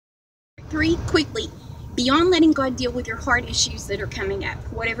3, quickly, beyond letting God deal with your heart issues that are coming up,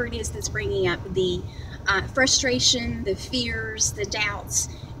 whatever it is that's bringing up the frustration, the fears, the doubts,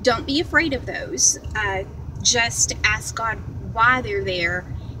 don't be afraid of those. Just ask God why they're there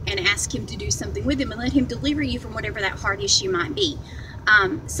and ask Him to do something with them and let Him deliver you from whatever that heart issue might be,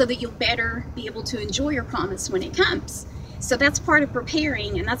 so that you'll better be able to enjoy your promise when it comes. So that's part of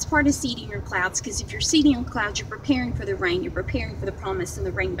preparing, and that's part of seeding your clouds, because if you're seeding your clouds, you're preparing for the rain, you're preparing for the promise and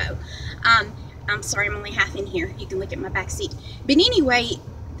the rainbow. I'm sorry, I'm only half in here. You can look at my back seat. But anyway,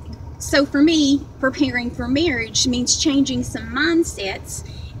 so for me, preparing for marriage means changing some mindsets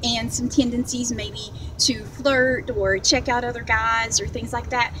and some tendencies, maybe to flirt or check out other guys or things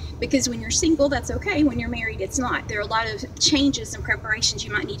like that, because when you're single, that's okay. When you're married, it's not. There are a lot of changes and preparations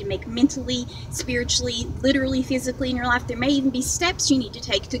you might need to make mentally, spiritually, literally, physically in your life. There may even be steps you need to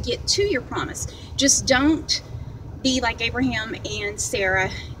take to get to your promise. Just don't be like Abraham and Sarah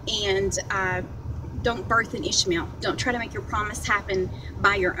and don't birth an Ishmael. Don't try to make your promise happen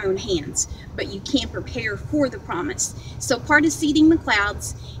by your own hands, but you can prepare for the promise. So part of seeding the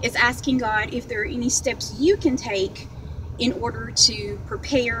clouds is asking God if there are any steps you can take in order to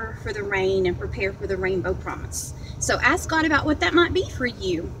prepare for the rain and prepare for the rainbow promise. So ask God about what that might be for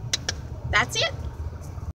you. That's it.